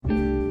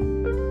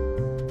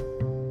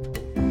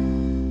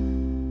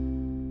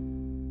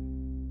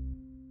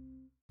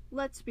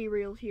let's be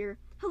real here.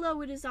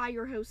 Hello, it is I,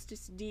 your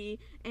hostess D,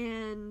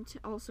 and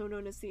also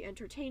known as the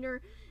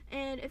Entertainer,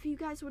 and if you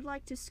guys would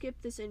like to skip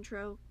this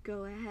intro,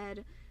 go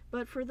ahead,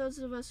 but for those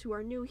of us who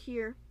are new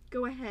here,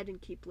 go ahead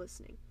and keep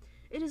listening.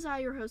 It is I,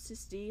 your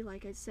hostess D,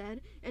 like I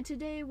said, and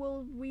today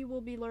we will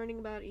be learning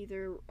about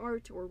either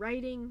art or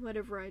writing,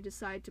 whatever I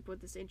decide to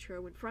put this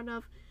intro in front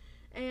of,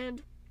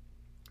 and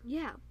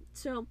yeah,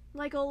 so,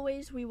 like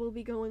always, we will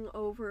be going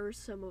over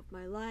some of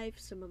my life,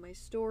 some of my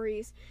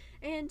stories,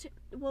 and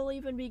we'll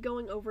even be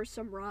going over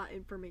some raw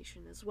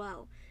information as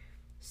well.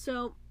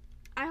 So,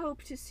 I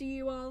hope to see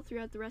you all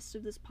throughout the rest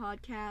of this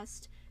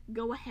podcast.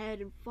 Go ahead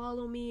and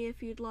follow me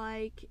if you'd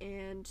like,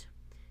 and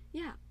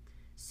yeah.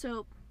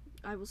 So,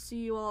 I will see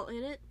you all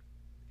in it,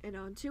 and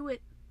on to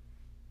it.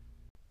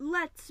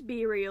 Let's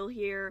be real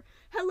here.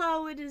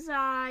 Hello, it is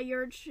I,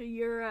 your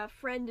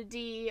friend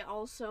D,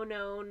 also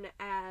known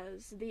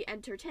as the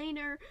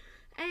Entertainer,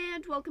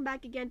 and welcome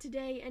back again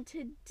today. And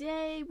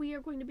today we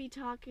are going to be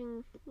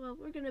talking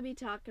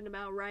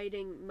about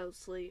writing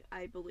mostly,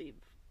 I believe.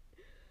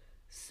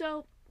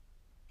 So,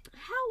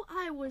 how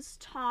I was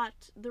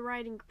taught the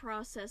writing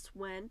process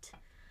went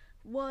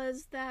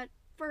was that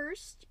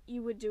first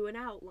you would do an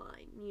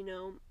outline.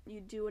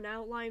 You'd do an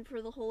outline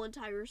for the whole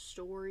entire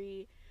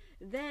story.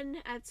 Then,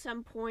 at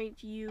some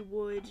point, you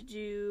would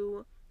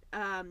do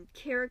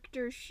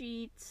character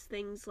sheets,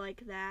 things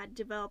like that,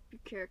 develop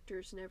your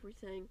characters and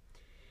everything.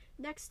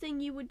 Next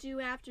thing you would do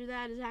after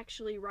that is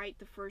actually write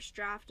the first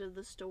draft of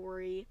the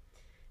story,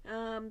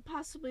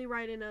 possibly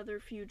write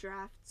another few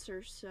drafts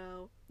or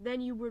so.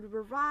 Then you would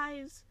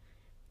revise,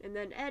 and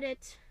then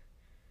edit,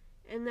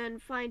 and then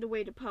find a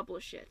way to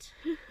publish it.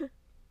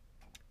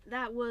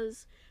 That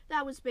was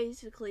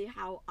basically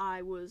how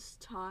I was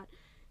taught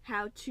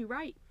how to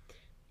write.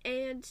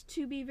 And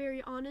to be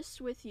very honest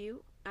with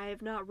you, I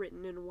have not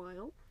written in a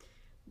while,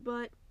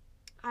 but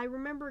I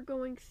remember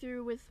going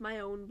through with my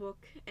own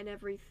book and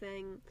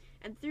everything,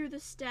 and through the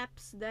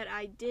steps that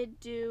I did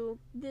do,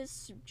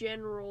 this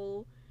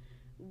general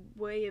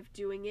way of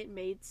doing it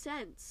made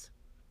sense.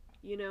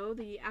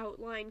 The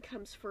outline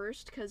comes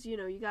first, because,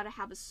 you gotta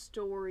have a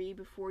story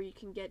before you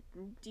can get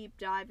deep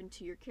dive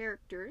into your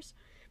characters.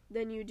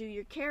 Then you do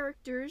your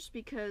characters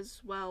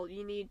because, well,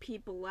 you need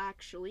people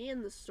actually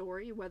in the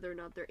story, whether or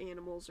not they're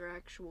animals or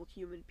actual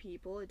human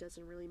people, it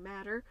doesn't really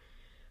matter.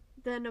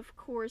 Then, of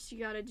course, you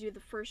gotta do the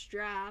first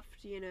draft,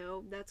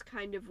 that's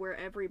kind of where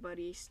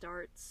everybody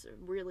starts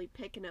really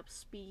picking up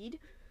speed.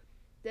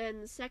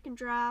 Then the second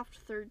draft,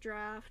 third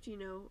draft,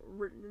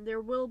 there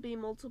will be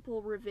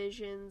multiple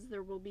revisions,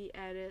 there will be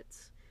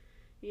edits,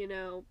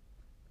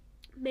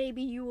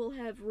 maybe you will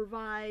have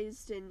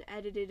revised and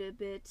edited a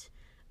bit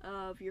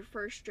of your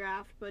first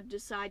draft, but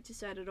decide to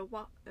set it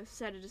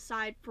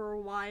aside for a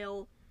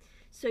while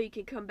so you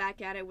can come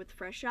back at it with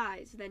fresh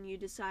eyes. Then you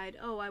decide,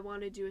 I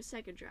want to do a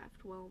second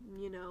draft. Well,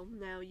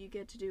 now you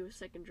get to do a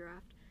second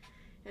draft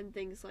and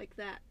things like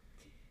that.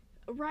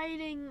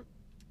 Writing,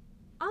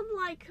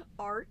 unlike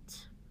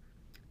art,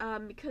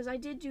 because I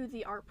did do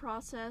the art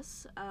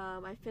process,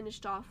 I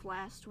finished off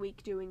last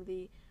week doing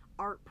the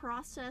art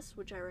process,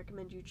 which I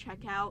recommend you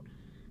check out.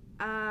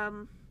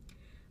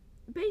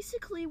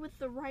 Basically, with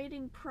the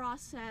writing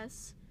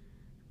process,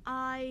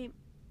 I'm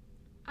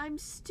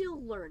still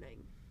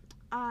learning.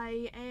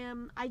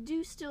 I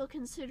do still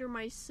consider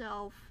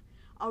myself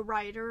a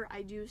writer.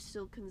 I do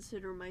still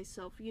consider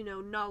myself,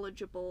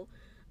 knowledgeable,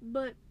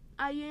 but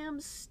I am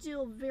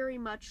still very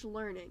much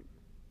learning.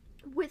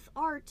 With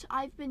art,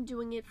 I've been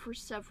doing it for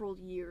several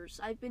years.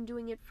 I've been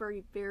doing it for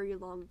a very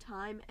long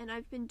time, and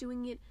I've been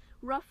doing it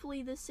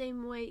roughly the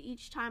same way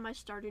each time I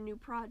start a new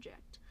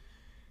project.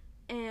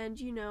 And,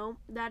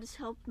 that has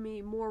helped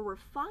me more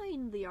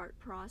refine the art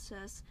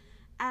process,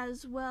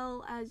 as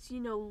well as,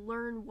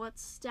 learn what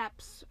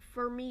steps,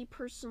 for me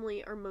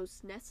personally, are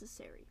most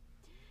necessary.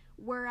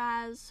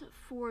 Whereas,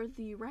 for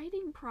the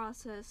writing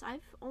process,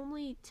 I've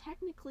only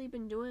technically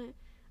done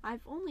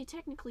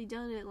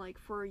it, like,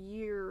 for a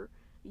year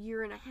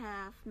and a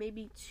half,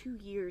 maybe 2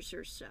 years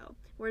or so.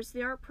 Whereas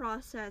the art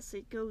process,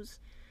 it goes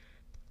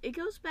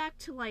back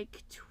to,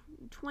 like,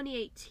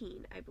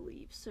 2018, I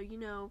believe. So,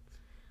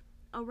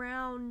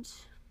 around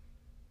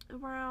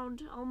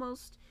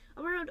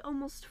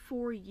almost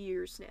 4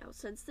 years now,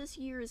 since this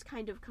year is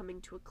kind of coming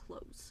to a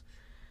close.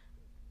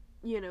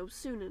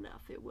 Soon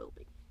enough it will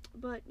be.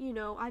 But,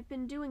 I've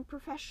been doing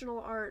professional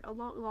art a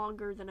lot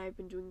longer than I've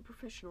been doing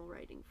professional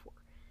writing for.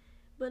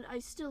 But I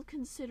still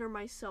consider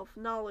myself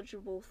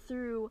knowledgeable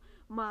through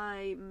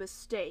my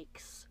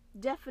mistakes.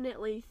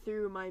 Definitely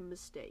through my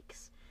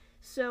mistakes.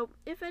 So,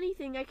 if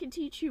anything, I can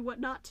teach you what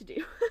not to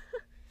do.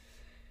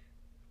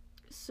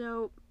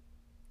 So,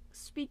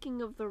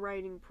 speaking of the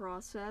writing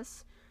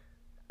process,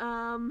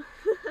 don't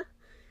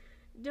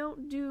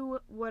do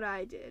what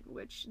I did,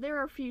 which there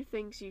are a few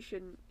things you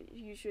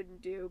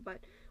shouldn't do, but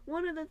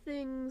one of the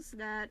things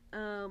that,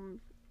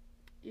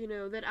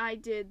 that I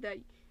did that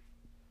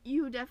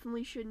you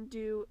definitely shouldn't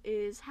do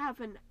is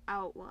have an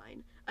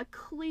outline, a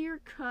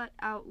clear-cut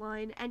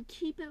outline, and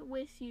keep it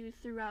with you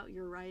throughout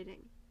your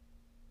writing.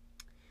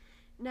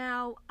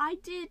 Now, I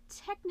did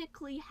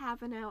technically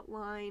have an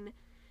outline,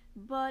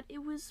 but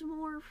it was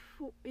more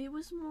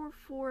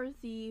for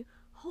the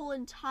whole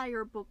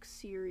entire book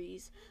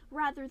series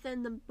rather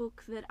than the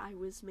book that I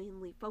was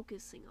mainly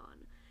focusing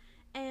on.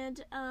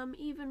 And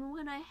even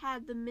when I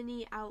had the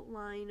mini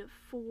outline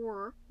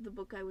for the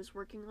book I was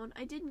working on,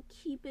 I didn't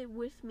keep it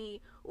with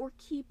me or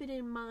keep it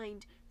in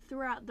mind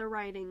throughout the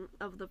writing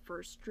of the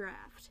first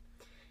draft.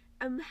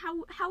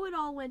 How it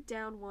all went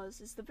down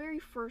is the very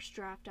first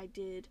draft I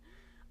did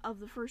of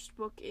the first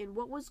book in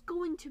what was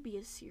going to be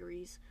a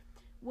series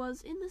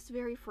was in this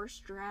very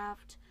first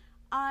draft.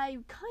 I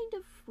kind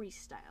of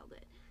freestyled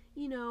it.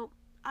 You know,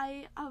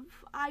 I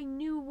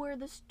knew where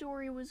the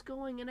story was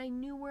going and I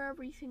knew where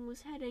everything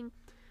was heading,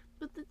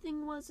 but the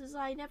thing is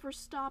I never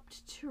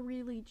stopped to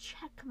really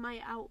check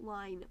my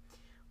outline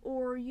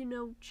or,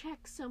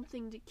 check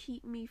something to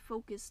keep me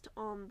focused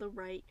on the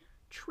right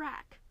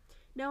track.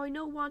 Now, I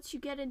know once you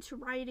get into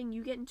writing,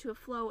 you get into a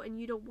flow and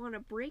you don't want to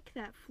break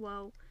that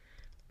flow,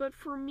 but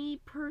for me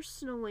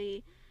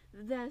personally,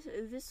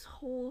 this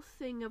whole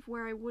thing of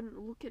where I wouldn't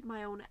look at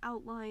my own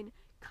outline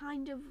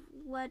kind of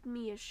led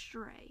me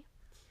astray.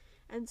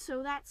 And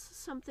so that's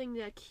something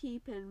to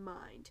keep in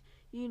mind.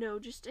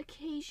 Just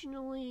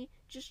occasionally,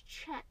 just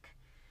check.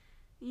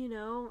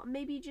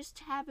 Maybe just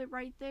have it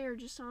right there,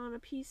 just on a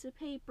piece of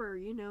paper,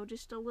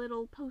 just a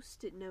little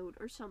post-it note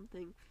or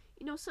something.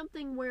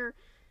 Something where,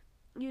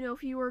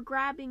 if you were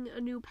grabbing a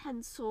new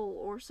pencil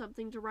or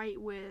something to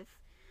write with,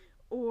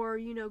 or,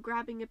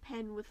 grabbing a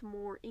pen with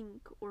more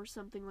ink or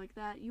something like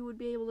that, you would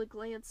be able to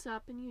glance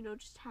up and,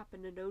 just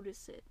happen to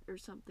notice it or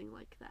something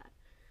like that.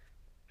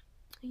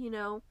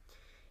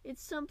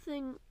 It's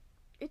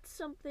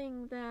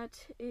something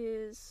that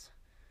is,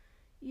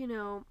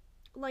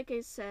 like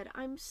I said,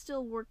 I'm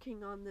still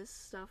working on this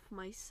stuff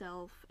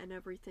myself and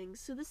everything,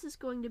 so this is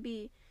going to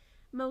be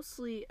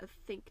mostly a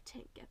think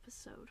tank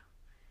episode.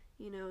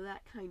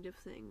 That kind of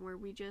thing, where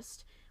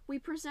we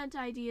present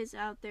ideas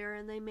out there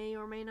and they may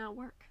or may not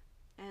work.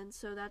 And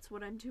so that's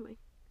what I'm doing.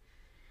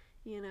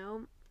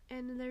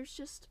 And there's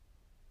just,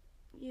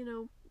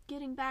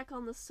 getting back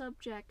on the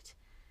subject,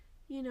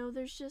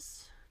 there's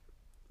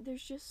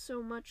just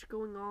so much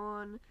going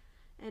on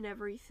and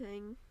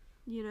everything,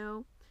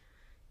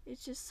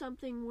 It's just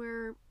something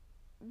where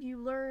you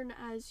learn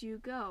as you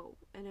go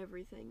and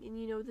everything.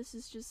 And, this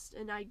is just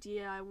an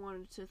idea I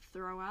wanted to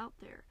throw out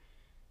there.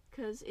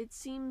 Because it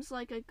seems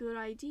like a good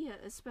idea,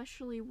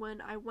 especially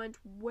when I went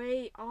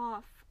way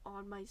off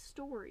on my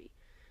story.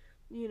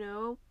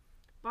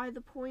 By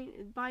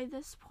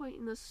this point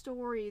in the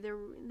story,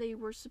 they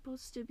were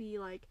supposed to be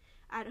like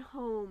at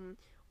home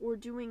or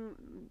doing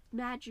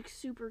magic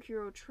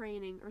superhero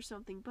training or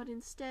something, but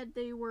instead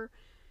they were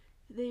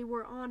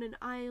on an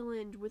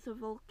island with a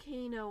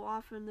volcano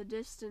off in the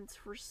distance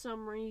for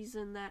some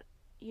reason that,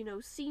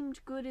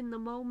 seemed good in the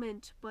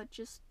moment, but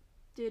just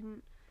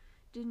didn't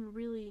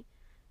really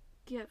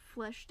get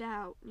fleshed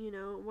out.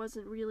 It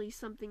wasn't really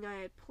something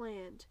I had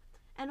planned.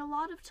 And a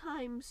lot of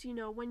times,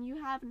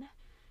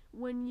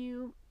 when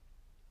you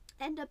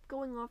end up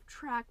going off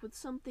track with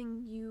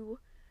something you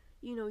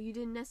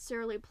didn't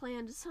necessarily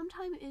plan,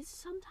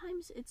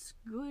 sometimes it's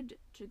good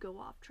to go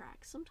off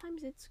track.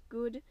 Sometimes it's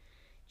good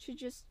to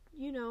just,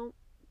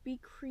 be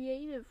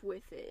creative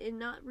with it and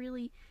not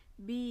really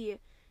be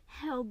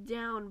held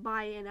down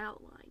by an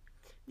outline.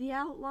 The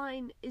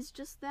outline is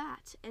just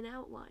that, an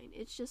outline.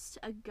 It's just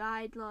a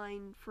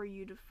guideline for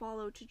you to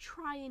follow to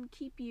try and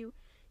keep you,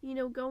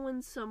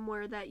 going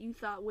somewhere that you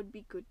thought would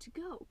be good to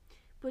go.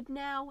 But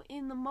now,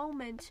 in the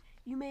moment,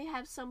 you may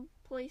have some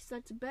place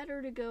that's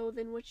better to go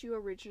than what you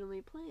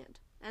originally planned.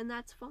 And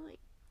that's fine.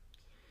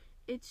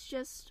 It's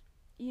just,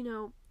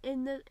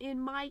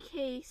 in my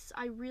case,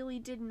 I really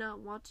did not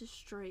want to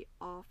stray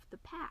off the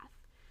path.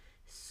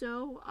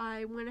 So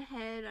I went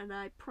ahead and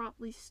I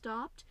promptly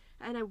stopped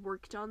and I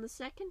worked on the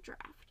second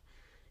draft.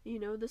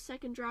 The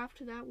second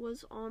draft that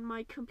was on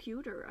my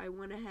computer, I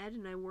went ahead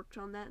and I worked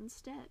on that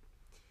instead.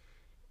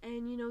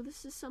 And,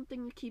 this is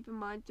something to keep in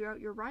mind throughout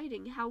your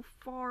writing. How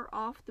far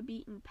off the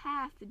beaten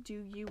path do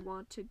you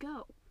want to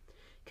go?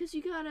 Because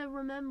you gotta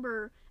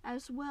remember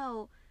as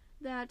well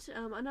that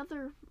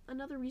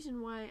another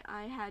reason why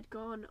I had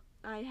gone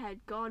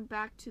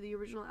back to the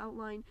original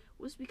outline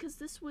was because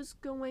this was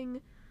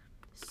going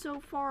so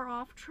far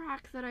off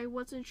track that I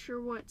wasn't sure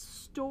what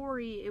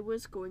story it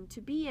was going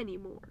to be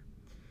anymore.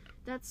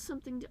 That's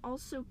something to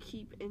also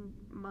keep in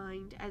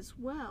mind as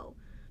well,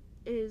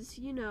 is,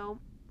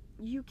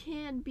 you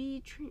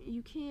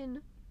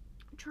can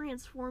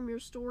transform your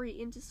story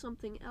into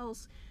something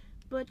else,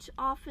 but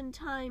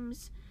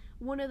oftentimes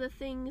one of the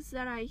things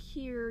that I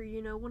hear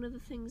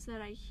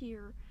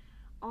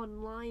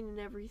online and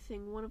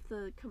everything, one of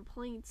the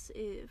complaints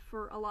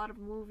for a lot of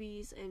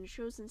movies and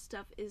shows and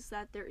stuff is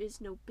that there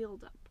is no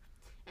build-up.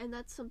 And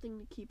that's something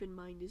to keep in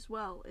mind as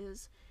well,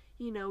 is,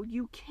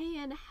 you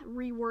can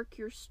rework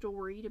your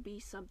story to be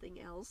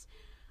something else,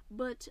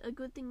 but a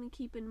good thing to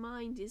keep in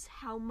mind is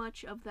how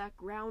much of that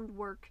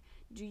groundwork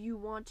do you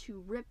want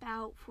to rip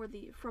out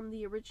from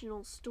the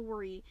original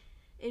story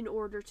in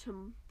order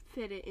to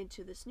fit it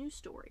into this new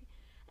story.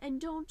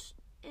 And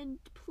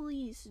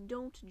please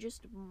don't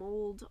just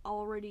mold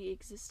already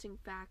existing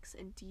facts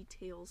and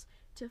details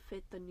to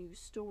fit the new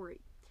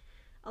story.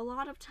 A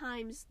lot of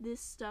times this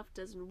stuff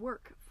doesn't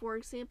work. For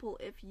example,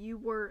 if you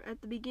were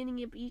at the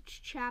beginning of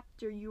each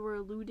chapter you were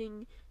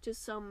alluding to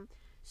some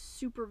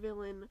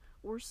supervillain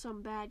or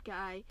some bad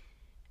guy,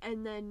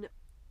 and then,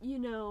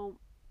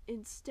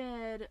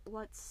 instead,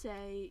 let's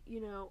say,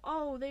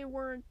 oh, they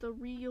weren't the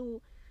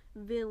real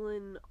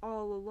villain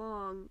all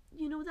along.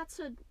 That's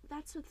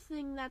a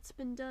thing that's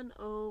been done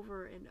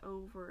over and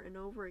over and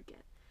over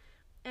again.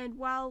 And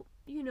while,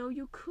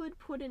 you could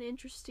put an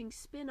interesting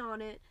spin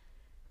on it,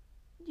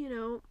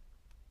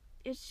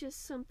 it's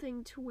just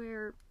something to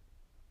where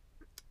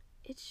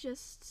it's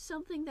just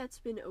something that's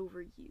been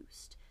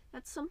overused.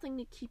 That's something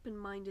to keep in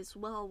mind as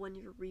well when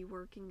you're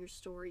reworking your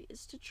story,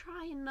 is to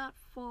try and not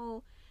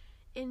fall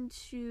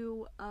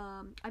into,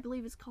 I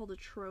believe it's called a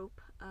trope.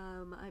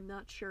 I'm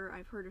not sure.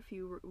 I've heard a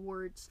few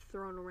words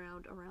thrown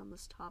around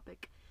this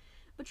topic.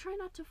 But try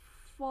not to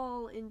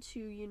fall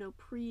into,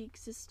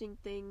 pre-existing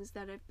things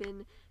that have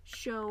been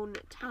shown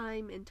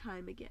time and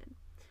time again.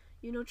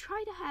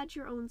 Try to add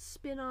your own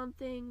spin on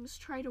things,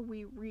 try to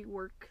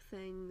rework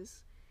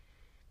things,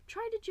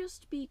 try to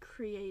just be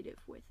creative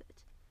with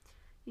it,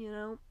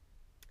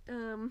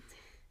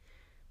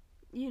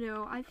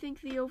 I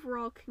think the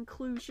overall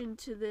conclusion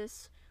to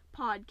this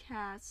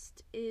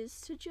podcast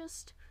is to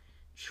just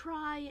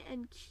try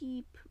and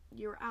keep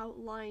your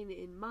outline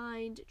in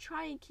mind,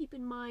 try and keep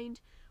in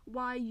mind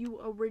why you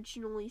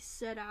originally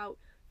set out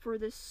for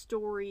this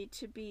story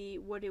to be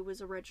what it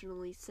was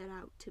originally set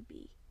out to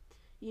be.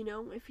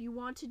 If you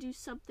want to do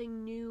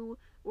something new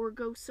or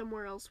go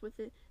somewhere else with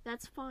it,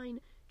 that's fine.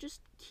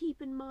 Just keep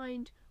in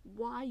mind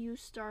why you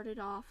started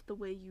off the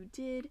way you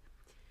did,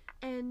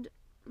 and,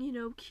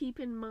 keep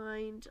in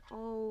mind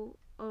all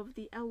of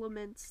the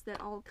elements that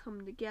all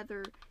come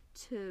together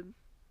to,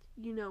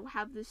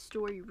 have this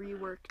story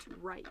reworked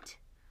right.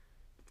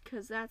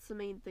 Because that's the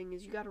main thing,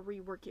 is you gotta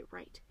rework it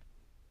right.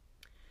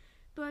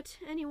 But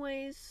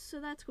anyways, so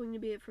that's going to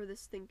be it for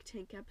this Think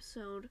Tank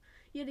episode.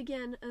 Yet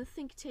again, a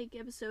Think Tank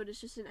episode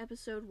is just an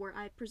episode where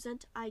I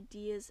present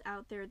ideas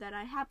out there that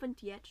I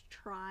haven't yet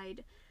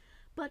tried,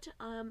 but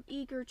I'm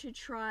eager to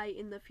try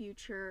in the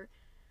future,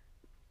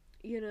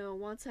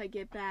 once I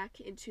get back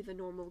into the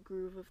normal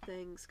groove of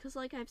things. Because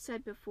like I've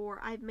said before,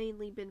 I've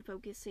mainly been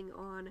focusing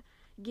on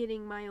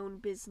getting my own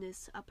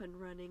business up and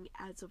running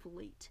as of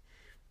late.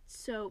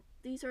 So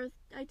these are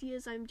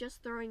ideas I'm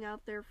just throwing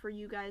out there for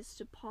you guys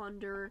to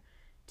ponder,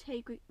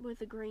 take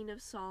with a grain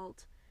of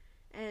salt,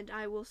 and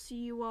I will see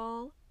you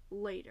all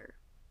later.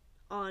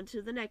 On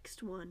to the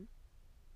next one.